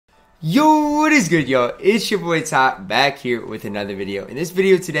Yo, what is good, y'all? It's your boy Ty back here with another video. In this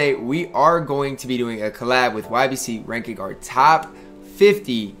video today, we are going to be doing a collab with YBC ranking our top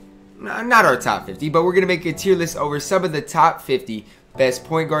 50, not our top 50, but we're going to make a tier list over some of the top 50 best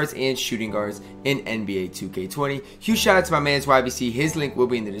point guards and shooting guards in NBA 2K20. Huge shout out to my man's YBC. His link will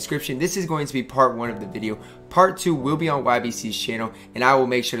be in the description. This is going to be part 1 of the video. Part 2 will be on YBC's channel, and I will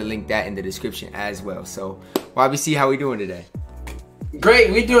make sure to link that in the description as well. So, YBC, how we doing today?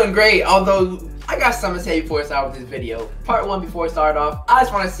 Great, we're doing great. Although I got something to say before we start with this video. Part 1 before we start off, I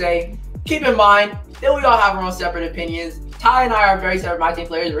just want to say, keep in mind that we all have our own separate opinions. Ty and I are very separate Myteam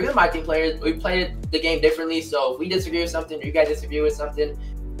players. We're good Myteam players. We play the game differently. So if we disagree with something or you guys disagree with something,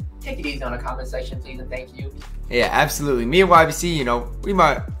 take it easy on the comment section, please, and thank you. Yeah, absolutely. Me and YBC, you know, we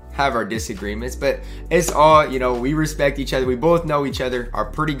might have our disagreements, but it's all, you know, we respect each other. We both know each other, are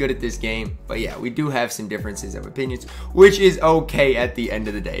pretty good at this game. But yeah, we do have some differences of opinions, which is okay at the end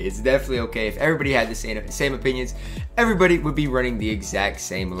of the day. It's definitely okay. If everybody had the same opinions, everybody would be running the exact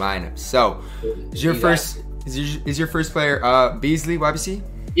same lineup. So, is your first player Beasley, YBC?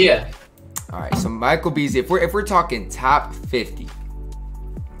 Yeah. All right, so Michael Beasley. If we're talking top 50,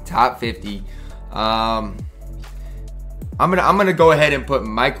 I'm gonna go ahead and put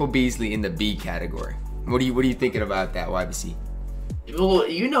Michael Beasley in the B category. What are you thinking about that, YBC? Well,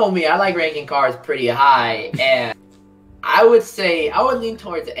 you know me, I like ranking cards pretty high, and I would say I would lean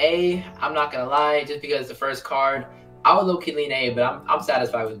towards A. I'm not gonna lie, just because it's the first card. I would low-key lean A, but I'm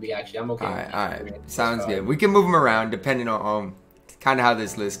satisfied with B actually. I'm okay. All right, sounds good. We can move them around depending on kind of how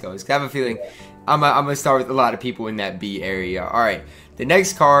this list goes. I have a feeling I'm gonna start with a lot of people in that B area. All right, the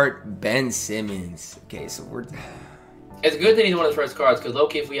next card, Ben Simmons. Okay, so it's good that he's one of the first cards, because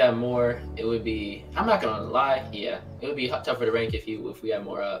low-key if we had more, it would be, I'm not gonna lie, yeah, it would be tougher to rank if we had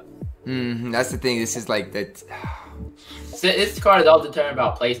more up. That's the thing. This is like that. So this card is all determined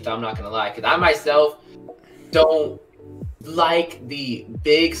about playstyle. I'm not gonna lie, because I myself don't like the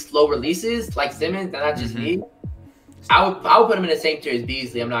big slow releases like Simmons, and that's just me. I would put him in the same tier as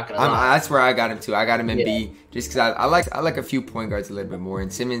Beasley. I'm not gonna lie. That's where I got him too. I got him in B just because I like a few point guards a little bit more.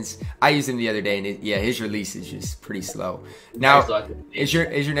 And Simmons, I used him the other day, and his release is just pretty slow. Now, is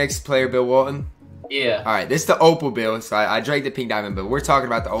your next player Bill Walton? Yeah. All right, this is the Opal Bill. So I drank the pink diamond, but we're talking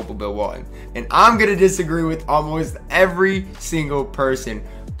about the Opal Bill Walton, and I'm gonna disagree with almost every single person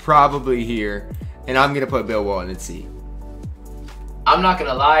probably here, and I'm gonna put Bill Walton in C. I'm not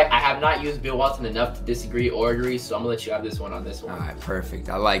gonna lie, I have not used Bill Walton enough to disagree or agree, so I'm gonna let you have this one on this one. All right, perfect.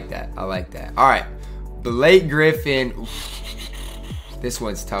 I like that. All right, Blake Griffin. This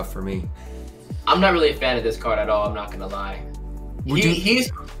one's tough for me. I'm not really a fan of this card at all. I'm not gonna lie.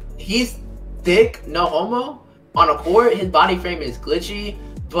 He's thick, no homo. On a court, his body frame is glitchy,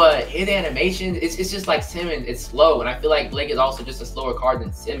 but his animation, it's just like Simmons. It's slow, and I feel like Blake is also just a slower card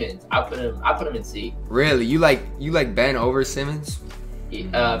than Simmons. I put him in C. Really? You like Ben over Simmons?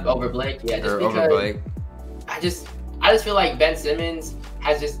 Over Blake, yeah. Just because over Blake. I just feel like Ben Simmons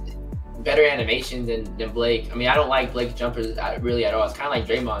has just better animation than Blake. I mean, I don't like Blake's jumpers really at all. It's kind of like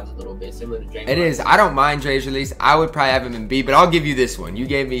Draymond's a little bit similar to Draymond. It is. I don't mind Dre's release. I would probably have him in B, but I'll give you this one. You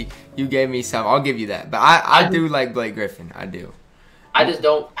gave me some. I'll give you that. But I do like Blake Griffin. I do. I just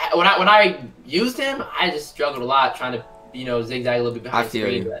don't. When I used him, I just struggled a lot trying to zigzag a little bit behind the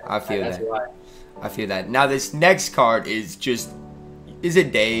screen. I feel that. Now this next card is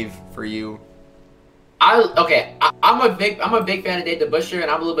it Dave for you? I'm a big fan of Dave the Busher, and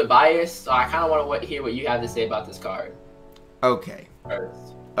I'm a little bit biased, so I kind of want to hear what you have to say about this card. Okay.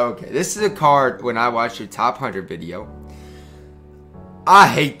 This is a card. When I watched your top 100 video, I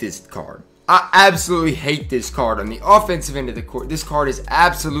hate this card. I absolutely hate this card on the offensive end of the court. This card is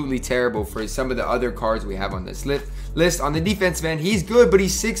absolutely terrible for some of the other cards we have on this list. On the defensive end, he's good, but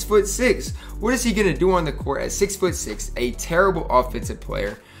he's 6'6". What is he gonna do on the court at 6'6"? A terrible offensive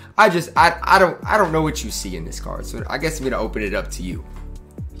player. I don't know what you see in this card. So I guess I'm gonna open it up to you.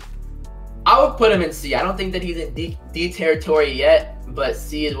 I would put him in C. I don't think that he's in D territory yet, but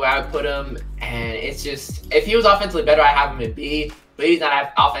C is where I would put him. And it's just, if he was offensively better, I have him in B. But he's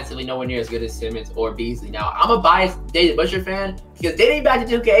not offensively nowhere near as good as Simmons or Beasley. Now, I'm a biased David Busher fan because dating back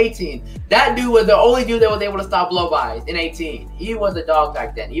to 2K18, that dude was the only dude that was able to stop blow-bys in 18. He was a dog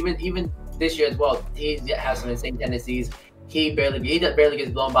back then. Even this year as well, he has some insane tendencies. He barely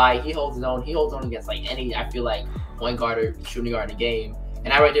gets blown by. He holds his own. He holds his own against like any, I feel like, point guard or shooting guard in the game. And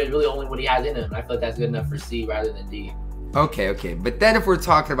that right there is really only what he has in him. I feel like that's good enough for C rather than D. Okay. But then if we're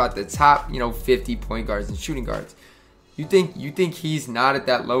talking about the top, 50 point guards and shooting guards, you think he's not at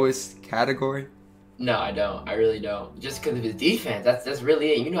that lowest category? No, I don't. I really don't. Just because of his defense. That's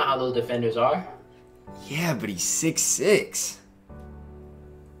really it. You know how those defenders are. Yeah, but he's 6'6".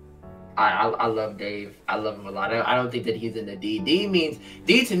 I love Dave. I love him a lot. I don't think that he's in the D.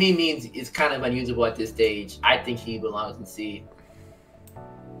 D to me means it's kind of unusable at this stage. I think he belongs in C.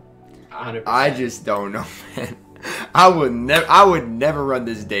 100%. I just don't know, man. I would never run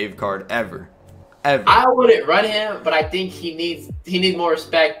this Dave card ever. I wouldn't run him, but I think he needs more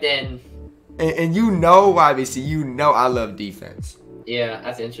respect than. And you know, YBC, you know I love defense. Yeah,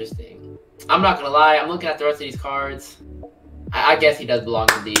 that's interesting. I'm not gonna lie. I'm looking at the rest of these cards. I guess he does belong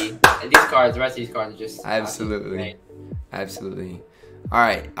in D. And these cards, the rest of these cards are just absolutely. All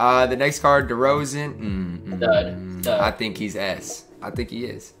right, the next card, DeRozan. Stud. I think he's S. I think he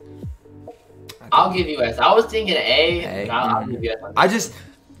is. I'll give you S. I was thinking A. I'll give you S.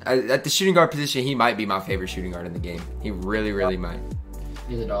 At the shooting guard position, he might be my favorite shooting guard in the game. He really might.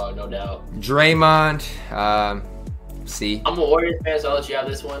 He's a dog, no doubt. Draymond, C. I'm a Warriors fan, so I'll let you have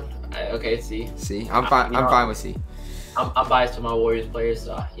this one. Okay, C. C. I'm fine with C. I'm biased to my Warriors players,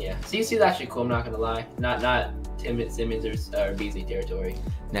 so yeah. C's actually cool. I'm not gonna lie. Not Tim Simmons or Beasley territory.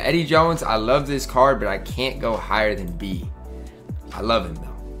 Now Eddie Jones, I love this card, but I can't go higher than B. I love him though.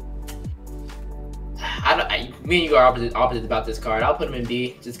 Me and you are opposites about this card. I'll put him in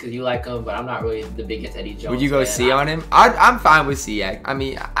B just because you like him, but I'm not really the biggest Eddie Jones. Would you go C on him? I'm fine with C. I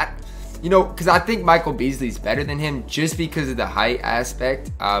mean, because I think Michael Beasley's better than him just because of the height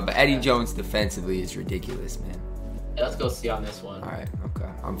aspect. But Eddie Jones defensively is ridiculous, man. Yeah, let's go C on this one. All right, okay,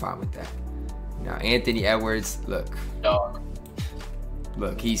 I'm fine with that. Now Anthony Edwards, look,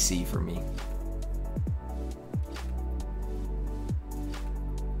 he's C for me.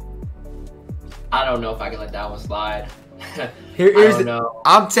 I don't know if I can let that one slide.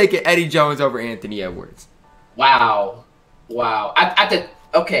 I'm taking Eddie Jones over Anthony Edwards. Wow.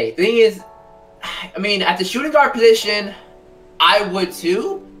 Okay, thing is, I mean, at the shooting guard position, I would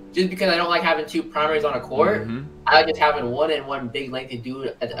too, just because I don't like having two primaries on a court. I like just having one big lengthy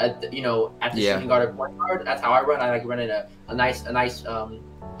dude at the shooting guard or point guard. That's how I run. I like running a nice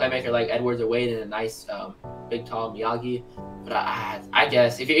playmaker like Edwards or Wade and a nice big tall Miyagi. But I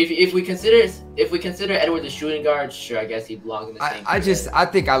guess if we consider Edwards a shooting guard, sure, I guess he belongs in the same. I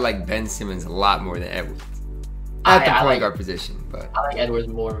think I like Ben Simmons a lot more than Edwards at the point guard position. But I like Edwards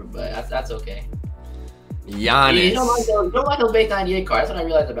more, but that's okay. Giannis. You don't like those base 98 cards. That's what I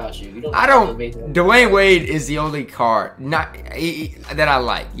realized about you. Dwayne Wade is the only card that I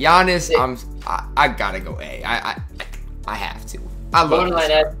like. Giannis, I gotta go A. I have to. I love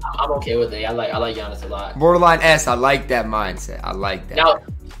borderline S. I'm okay with it. I like Giannis a lot. Borderline S. I like that mindset. I like that. Now,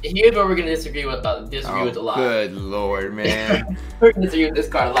 here's where we're gonna disagree with a lot. Good lord, man. We're gonna disagree with this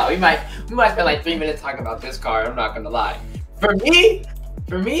card a lot. We might spend like 3 minutes talking about this card. I'm not gonna lie. For me,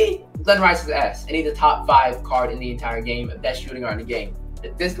 Glenn Rice is S, and he's a top 5 card in the entire game, best shooting guard in the game.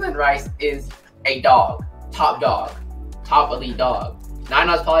 This Glenn Rice is a dog, top elite dog. Now I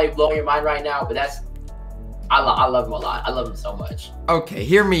know it's probably blowing your mind right now, but I love him a lot. I love him so much. Okay,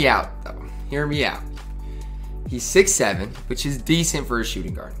 hear me out, though. Hear me out. He's 6'7", which is decent for a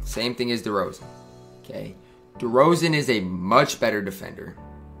shooting guard. Same thing as DeRozan. Okay? DeRozan is a much better defender.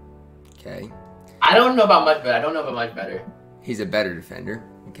 Okay? I don't know about much better. He's a better defender.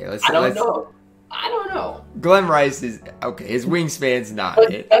 Okay, I don't know. Glenn Rice is... Okay, his wingspan's not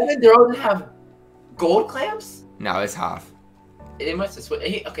but it. Doesn't DeRozan have gold clamps? No, it's Hoff. It must have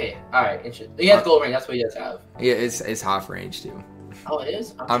switched. Okay, all right, interesting. He has gold ring. That's what he does have. Yeah, it's Hoff range too. Oh, it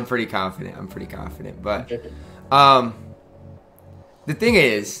is. I'm pretty confident. But the thing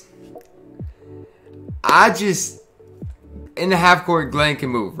is, in the half court, Glenn can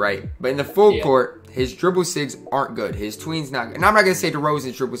move, right? But in the full court, his dribble sigs aren't good. His tween's not good. And I'm not gonna say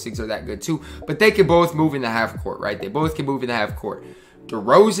DeRozan's dribble sigs are that good too, but they can both move in the half court, right? They both can move in the half court.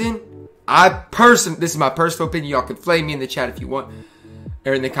 DeRozan. This is my personal opinion. Y'all can flame me in the chat if you want,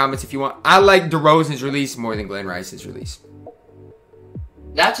 or in the comments if you want. I like DeRozan's release more than Glenn Rice's release.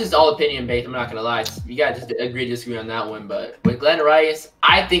 That's just all opinion based. I'm not gonna lie. You gotta just agree to disagree on that one. But with Glenn Rice,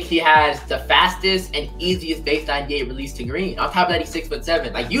 I think he has the fastest and easiest base 98 release to green. On top of that, he's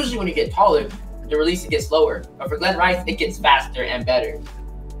 6'7". Like usually when you get taller, the release gets slower. But for Glenn Rice, it gets faster and better.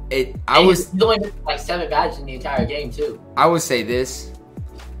 He's only missing like 7 badges in the entire game too. I would say this.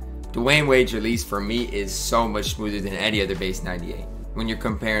 Dwayne Wade's release for me is so much smoother than any other base 98. When you're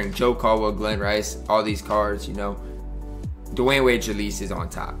comparing Joe Caldwell, Glenn Rice, all these cards, Dwayne Wade's release is on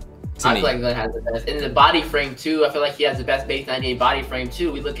top. I feel like Glenn has the best. And the body frame too, I feel like he has the best base 98 body frame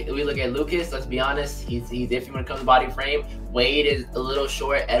too. We look at Lucas, let's be honest, he's iffy when it comes to body frame. Wade is a little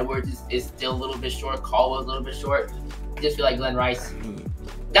short, Edwards is still a little bit short, Caldwell's a little bit short. I just feel like Glenn Rice,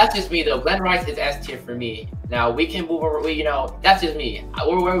 that's just me though. Glenn Rice is S tier for me. Now we can move over. That's just me.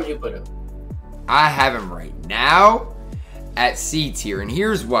 Where would you put him? I have him right now at C tier, and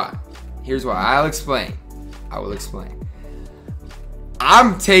here's why. Here's why. I'll explain. I will explain.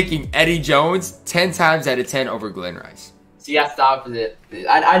 I'm taking Eddie Jones 10 times out of 10 over Glenn Rice. See, that's the opposite.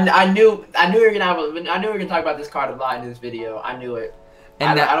 I knew we were gonna talk about this card a lot in this video. I knew it.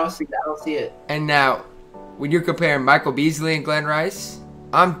 And I don't see it. And now, when you're comparing Michael Beasley and Glenn Rice,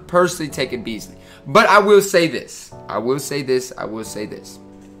 I'm personally taking Beasley. But I will say this.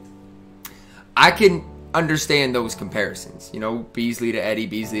 I can understand those comparisons. You know, Beasley to Eddie,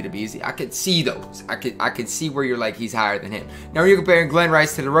 Beasley to Beasley. I could see those. I could see where you're like, he's higher than him. Now, when you're comparing Glenn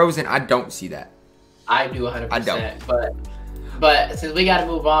Rice to DeRozan, I don't see that. I do 100%. I don't. But since we got to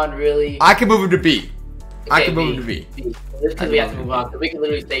move on, really. I can move him to B. Okay, I can move him to B. Just because we have to move on. We can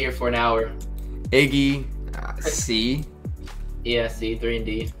literally stay here for an hour. Iggy, C. Yeah, C, 3 and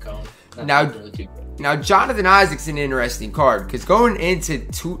D. Cone. Now Jonathan Isaac's an interesting card because going into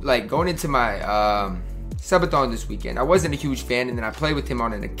my subathon this weekend, I wasn't a huge fan, and then I played with him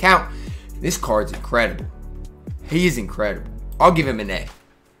on an account. This card's incredible. He is incredible. I'll give him an A.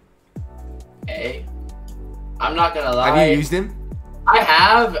 A. I'm not gonna lie. Have you used him? I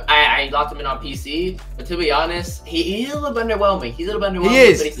have. I locked him in on PC, but to be honest, he's a little underwhelming. He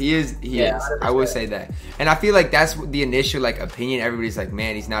is. He is. I will say that. And I feel like that's the initial opinion. Everybody's like,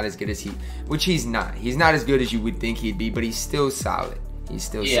 man, he's not as good as which he's not. He's not as good as you would think he'd be, but he's still solid.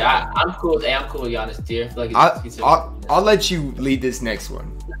 Solid. I'm cool with Giannis tier. I'll let you lead this next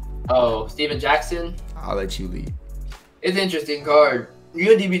one. Oh, Steven Jackson. I'll let you lead. It's an interesting card.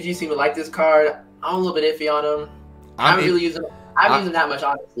 You and DBG seem to like this card. I'm a little bit iffy on him. I haven't really used him. I haven't used him that much,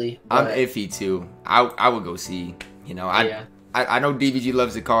 honestly. I'm iffy too. I would go C. You know, I know DBG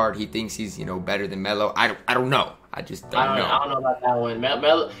loves the card. He thinks he's better than Melo. I don't know. I just don't know. I don't know about that one.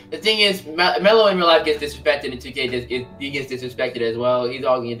 Melo. The thing is, Melo in real life gets disrespected, and 2K he gets disrespected as well. He's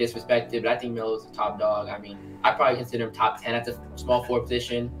all getting disrespected, but I think Melo's a top dog. I mean, I probably consider him top 10 at the small forward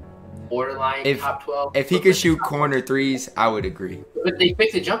position, borderline top 12. If he could shoot corner threes, I would agree. But they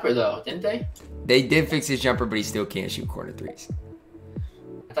fixed the jumper though, didn't they? They did fix his jumper, but he still can't shoot corner threes.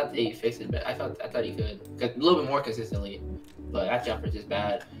 I thought they fixed it, but I thought he could a little bit more consistently. But that jumper's just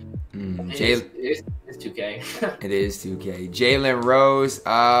bad. It's 2K. It is 2K. Jalen Rose.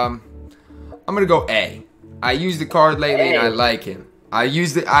 I'm gonna go A. I used the card lately and I like him. I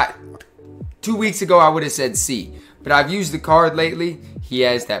used it. 2 weeks ago I would have said C, but I've used the card lately. He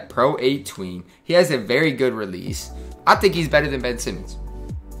has that Pro 8 tween. He has a very good release. I think he's better than Ben Simmons.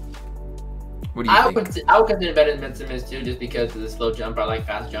 What do you think? I would consider better than Ben Simmons too, just because of the slow jumper. I like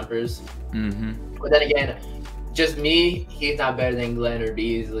fast jumpers. Mm-hmm. But then again, just me, he's not better than Glenn or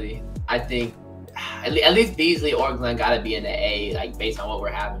Beasley. I think at least Beasley or Glenn gotta be in the A, based on what we're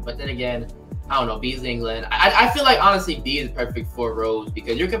having. But then again, I don't know, Beasley and Glenn. I feel like honestly B is perfect for Rose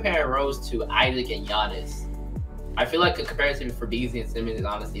because you're comparing Rose to Isaac and Giannis. I feel like a comparison for Beasley and Simmons is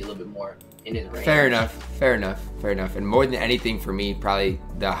honestly a little bit more in his range. Fair enough. And more than anything for me, probably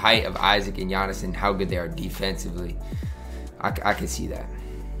the height of Isaac and Giannis and how good they are defensively. I can see that.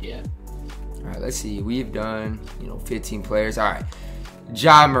 Yeah. All right, let's see. We've done, 15 players. All right.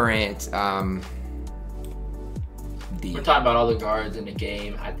 Ja Morant, D. We're talking about all the guards in the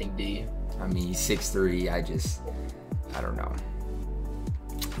game. I think D. I mean, he's 6'3". I don't know.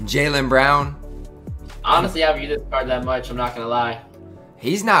 Jaylen Brown. Honestly, I haven't used this card that much. I'm not going to lie.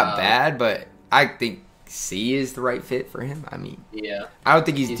 He's not bad, but I think C is the right fit for him. I mean, yeah. I don't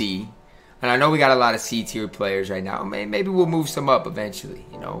think he's D. And I know we got a lot of C-tier players right now. Maybe we'll move some up eventually,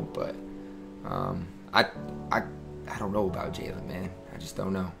 but I don't know about Jaylen, man. I just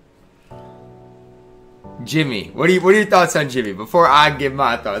don't know. Jimmy, what are your thoughts on Jimmy? Before I give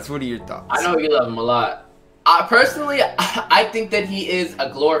my thoughts, what are your thoughts? I know you love him a lot. Personally, I think that he is a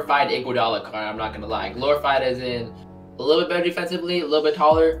glorified Iguodala card. I'm not going to lie. Glorified as in a little bit better defensively, a little bit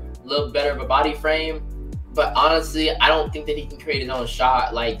taller, a little better of a body frame. But honestly, I don't think that he can create his own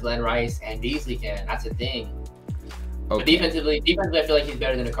shot like Glenn Rice and Beasley can. That's the thing. Okay. But defensively, I feel like he's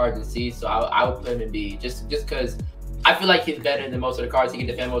better than the cards in C, so I would put him in B. Just because I feel like he's better than most of the cards. He can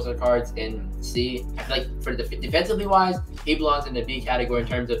defend most of the cards in C. I feel like for defensively wise, he belongs in the B category in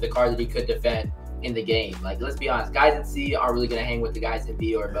terms of the cards that he could defend in the game. Let's be honest, guys in C aren't really going to hang with the guys in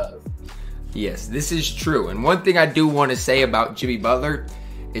B or above. Yes, this is true. And one thing I do want to say about Jimmy Butler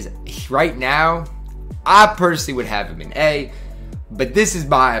is right now, I personally would have him in A, but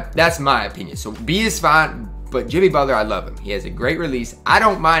that's my opinion. So B is fine, but Jimmy Butler, I love him. He has a great release. I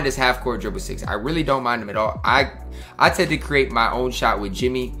don't mind his half-court dribble 6. I really don't mind him at all. I tend to create my own shot with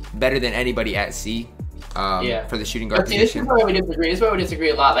Jimmy better than anybody at C. For the shooting guard position. This is where we disagree. This is where we disagree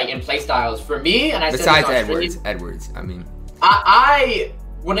a lot, in play styles. For me, and I besides said Edwards. I mean, I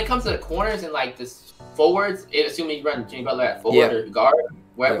when it comes to the corners and the forwards, assuming you run Jimmy Butler at forward or guard,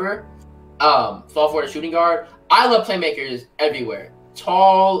 wherever, small forward shooting guard. I love playmakers everywhere.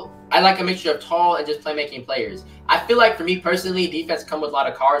 Tall. I like a mixture of tall and just playmaking players. I feel like for me personally, defense comes with a lot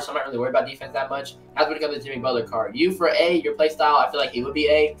of cards, so I'm not really worried about defense that much. That's when it comes to Jimmy Butler card. You for A, your play style, I feel like he would be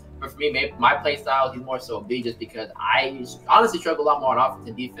A. But for me, maybe my play style, he's more so B, just because I honestly struggle a lot more on offense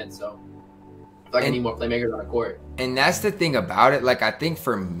and defense. So I feel like I need more playmakers on the court. And that's the thing about it. Like, I think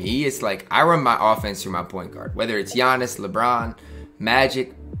for me, it's like I run my offense through my point guard, whether it's Giannis, LeBron,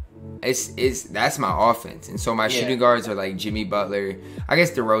 Magic. That's my offense, and so my shooting guards are like Jimmy Butler. I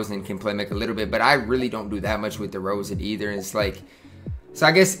guess DeRozan can play make a little bit, but I really don't do that much with DeRozan either. And it's like, so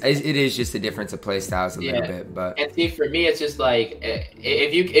I guess it is just a difference of play styles a little bit. But and see, for me, it's just like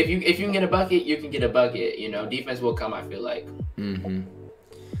if you can get a bucket, you can get a bucket. You know, defense will come. I feel like.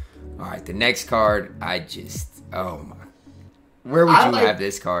 All right, the next card, oh my, where would you have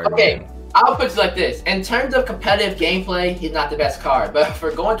this card? Okay. Man? I'll put it like this. In terms of competitive gameplay, he's not the best card. But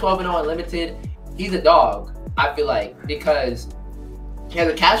for going 12-0 unlimited, he's a dog, I feel like. Because he has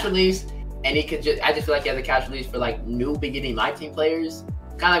a cash release, and I just feel like he has a cash release for, like, new beginning Myteam players.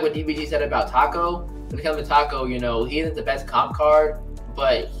 Kind of like what DBG said about Taco. When it comes to Taco, you know, he isn't the best comp card,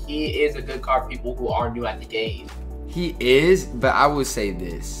 but he is a good card for people who are new at the game. He is, but I would say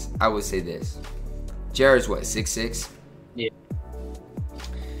this. Jared's what, 6'6"? Yeah.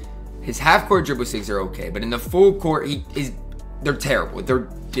 His half-court dribble sigs are okay, but in the full court, they're terrible. They're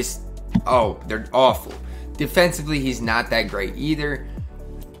just, they're awful. Defensively, he's not that great either.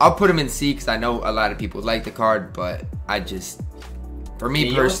 I'll put him in C because I know a lot of people like the card, but for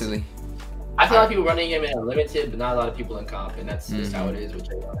me personally, I feel a lot of people running him in unlimited, but not a lot of people in comp, and that's just how it is with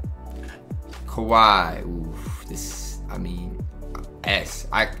Jay. Kawhi, S.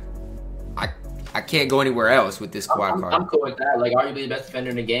 I can't go anywhere else with this Kawhi card. I'm cool with that. Like, arguably the best defender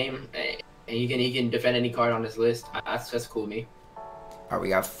in the game, and he can defend any card on this list. That's cool with me. All right, we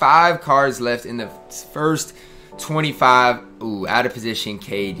got 5 cards left in the first 25. Ooh, out of position,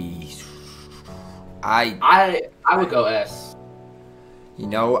 KD. I would go S. You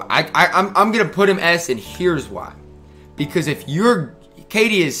know, I'm gonna put him S, and here's why. Because if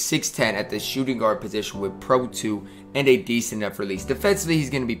KD is 6'10" at the shooting guard position with Pro 2 and a decent enough release. Defensively, he's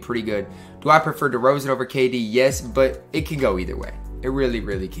going to be pretty good. Do I prefer DeRozan over KD? Yes, but it can go either way. It really,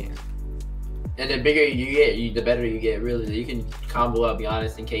 really can. And the bigger you get, the better you get, really. You can combo up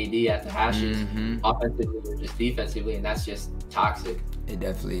Giannis and KD at the hashes, offensively or just defensively, and that's just toxic. It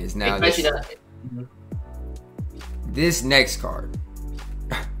definitely is. Now, this next card,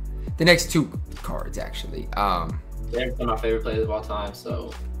 the next 2 cards, actually. They're some of my favorite players of all time,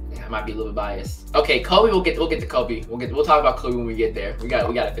 so I might be a little bit biased. Okay, Kobe, we'll get to Kobe. We'll talk about Kobe when we get there. We got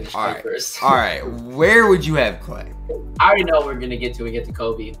to finish Clay first. All right, where would you have Clay? I already know what we're gonna get to when we get to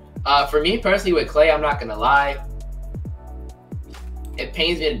Kobe. For me personally, with Clay, I'm not gonna lie. It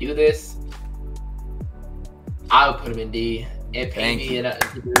pains me to do this. I would put him in D. It pains me to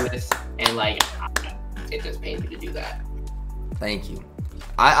do this, and like, it just pains me to do that. Thank you.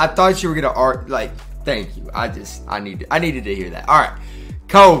 I thought you were gonna thank you. I needed to hear that. All right,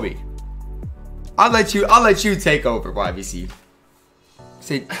 Kobe. I'll let you take over, YBC.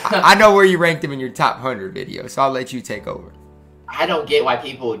 See, I know where you ranked him in your top 100 video, so I'll let you take over. I don't get why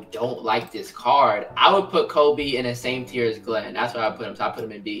people don't like this card. I would put Kobe in the same tier as Glenn. That's why I put him. So I put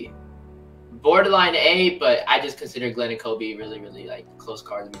him in B. Borderline A, but I just consider Glenn and Kobe really, really like close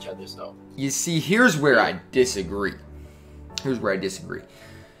cards of each other. So you see, here's where I disagree.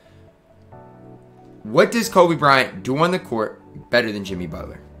 What does Kobe Bryant do on the court better than Jimmy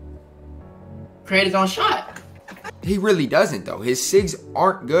Butler? Create his own shot. He really doesn't, though. His SIGs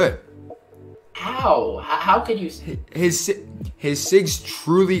aren't good. How could you? His SIGs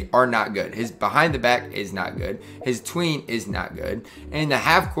truly are not good. His behind the back is not good. His tween is not good. And the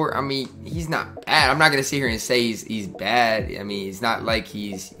half court, I mean, he's not bad. I'm not gonna sit here and say he's bad. I mean, it's not like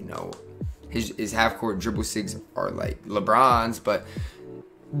he's, you know, his half court dribble SIGs are like LeBron's, but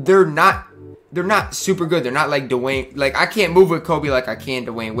they're not super good. They're not like Dwayne. Like, I can't move with Kobe like I can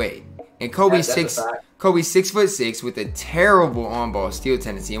Dwayne Wade. And Kobe's 6'6" with a terrible on-ball steal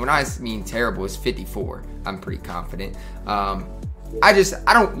tendency. And when I mean terrible, it's 54. I'm pretty confident. I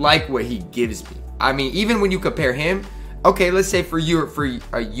don't like what he gives me. I mean, even when you compare him, okay, let's say for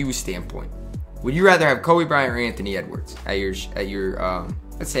a you standpoint, would you rather have Kobe Bryant or Anthony Edwards at your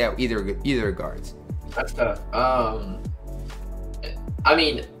let's say at either guards? That's tough. I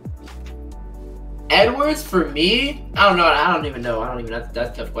mean, Edwards for me, I don't know. That's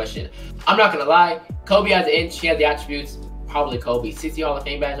a tough question. I'm not gonna lie. Kobe has the inch. He has the attributes. Probably Kobe. 60 Hall of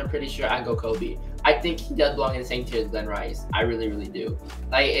Fame badge. I'm pretty sure I'd go Kobe. I think he does belong in the same tier as Glenn Rice. I really, really do.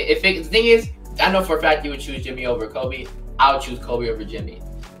 Like, the thing is, I know for a fact you would choose Jimmy over Kobe. I would choose Kobe over Jimmy.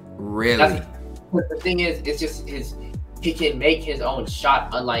 Really? The thing is, it's just he can make his own shot.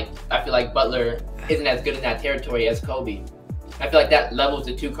 Unlike, I feel like Butler isn't as good in that territory as Kobe. I feel like that levels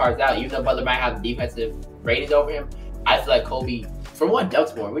the two cards out. Even though Butler might have defensive ratings over him, I feel like Kobe, for one,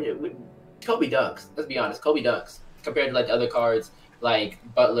 dunks more. Kobe dunks. Let's be honest, Kobe dunks compared to like the other cards like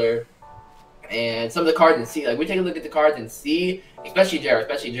Butler and some of the cards in C. Like we take a look at the cards in C, especially JR.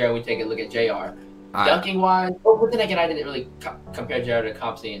 We take a look at JR. Dunking wise, but then again, I didn't really compare JR to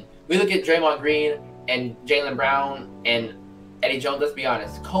comp scene. We look at Draymond Green and Jaylen Brown and Eddie Jones. Let's be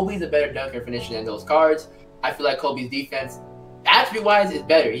honest, Kobe's a better dunker finisher than those cards. I feel like Kobe's defense, attribute wise, is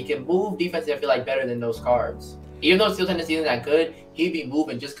better. He can move defense. I feel like better than those cards. Even though Steel Tennessee isn't that good, he'd be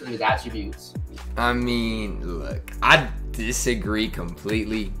moving just because of his attributes. I mean, look, I disagree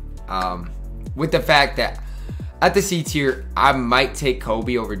completely with the fact that at the C tier, I might take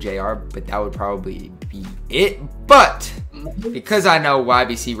Kobe over JR, but that would probably be it. But because I know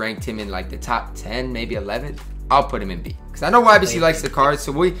YBC ranked him in like the top 10, maybe 11th, I'll put him in B. Because I know YBC likes the cards,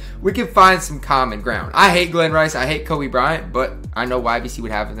 so we can find some common ground. I hate Glenn Rice, I hate Kobe Bryant, but I know YBC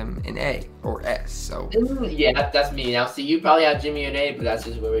would have them in A or S. So yeah, that's me. Now, see, you probably have Jimmy in A, but that's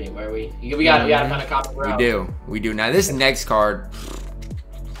just where we got to kind of common ground. We do. Now this next card,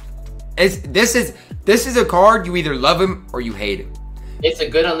 this is a card you either love him or you hate him. It's a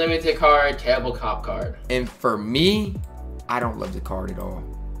good unlimited card, terrible comp card. And for me, I don't love the card at all.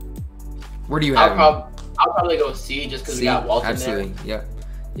 Where do you have him? I'll probably go C just because we got Walton absolutely. there.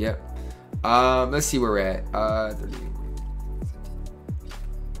 Yep. Let's see where we're at.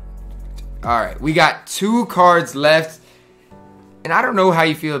 All right, we got 2 cards left. And I don't know how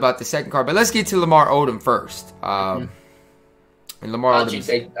you feel about the second card, but let's get to Lamar Odom first. And Lamar Odom. You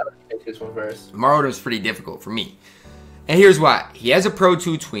take this one first. Lamar Odom's pretty difficult for me. And here's why. He has a Pro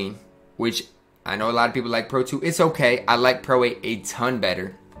 2 tween, which I know a lot of people like Pro 2. It's okay. I like Pro 8 a ton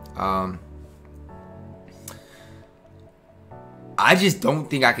better. I just don't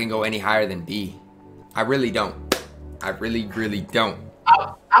think I can go any higher than B. I really don't. I really, really don't.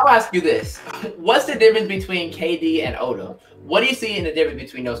 I'll ask you this. What's the difference between KD and Odom? What do you see in the difference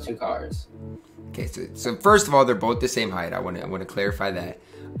between those 2 cards? Okay, so first of all, they're both the same height. I want to clarify that.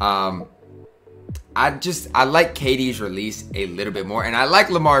 I like KD's release a little bit more, and I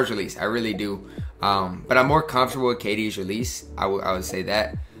like Lamar's release. I really do. But I'm more comfortable with KD's release. I would say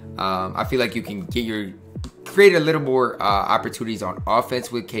that. I feel like you can create a little more opportunities on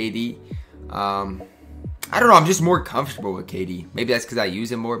offense with KD. I don't know. I'm just more comfortable with KD. Maybe that's because I use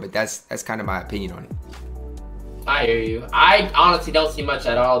him more, but that's kind of my opinion on it. I hear you. I honestly don't see much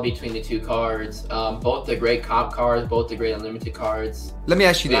at all between the 2 cards. Both the great comp cards, both the great unlimited cards. Let me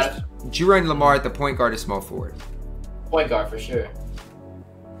ask you this. Would you run Lamar at the point guard or small forward? Point guard for sure.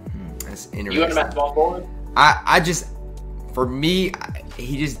 That's interesting. You run him at small forward? For me,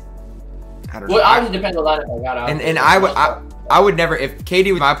 he just, I don't know. Well, obviously depends a lot if I got out. And I would never, if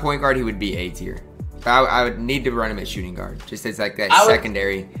KD was my point guard, he would be A tier. I would need to run him at shooting guard, just as like that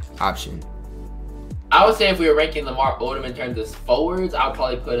secondary option. I would say if we were ranking Lamar Odom in terms of forwards, I would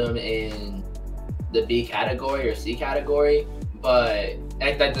probably put him in the B category or C category. But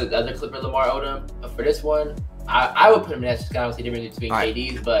like the other Clipper Lamar Odom, for this one, I would put him in S. Just I don't see the difference between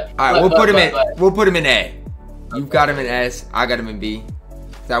KDs. But all right, we'll put him in A. You've got him in S. I got him in B.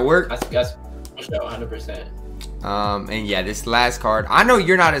 Does that work? That's for sure, 100%. And yeah, this last card, I know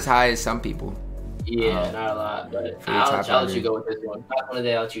you're not as high as some people. Yeah, not a lot, but I'll let you go with this one. Not one of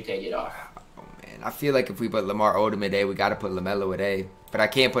the I'll let you take it off. Oh man, I feel like if we put Lamar Odom at A, we got to put LaMelo at A, but I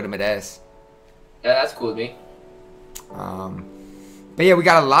can't put him at S. Yeah, that's cool with me. But yeah, we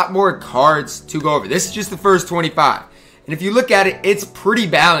got a lot more cards to go over. This is just the first 25, and if you look at it, it's pretty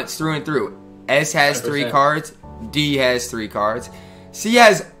balanced through and through. S has 3 cards, D has 3 cards, C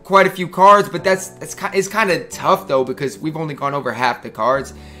has quite a few cards, but it's kind of tough though because we've only gone over half the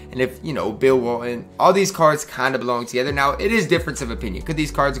cards. And if, Bill Walton, all these cards kind of belong together. Now, it is difference of opinion. Could these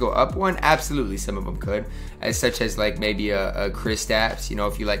cards go up one? Absolutely, some of them could. As such as, like, maybe a Kristaps.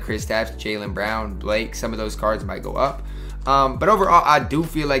 If you like Kristaps, Jaylen Brown, Blake, some of those cards might go up. But overall, I do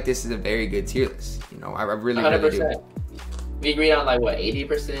feel like this is a very good tier list. I really, 100%. really do. We agreed on,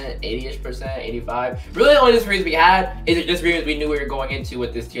 80%, 80-ish%, 85. Really, the only disagreements we had is the disagreements we knew we were going into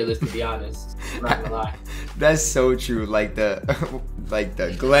with this tier list, to be honest. I'm not gonna lie. That's so true. Like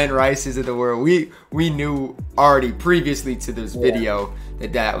the Glenn Rices of the world. We knew already previously to this video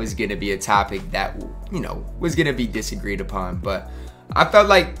that was gonna be a topic that was gonna be disagreed upon. But I felt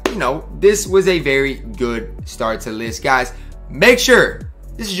like this was a very good start to the list, guys. Make sure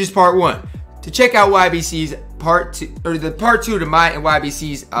this is just part 1 to check out YBC's part 2 or the part 2 to my and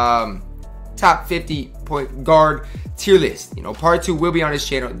YBC's top 50 point guard tier list. You know, part 2 will be on his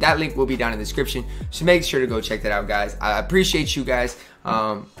channel. That link will be down in the description, so make sure to go check that out, guys. I appreciate you guys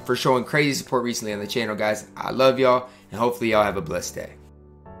for showing crazy support recently on the channel, guys. I love y'all, and hopefully y'all have a blessed day.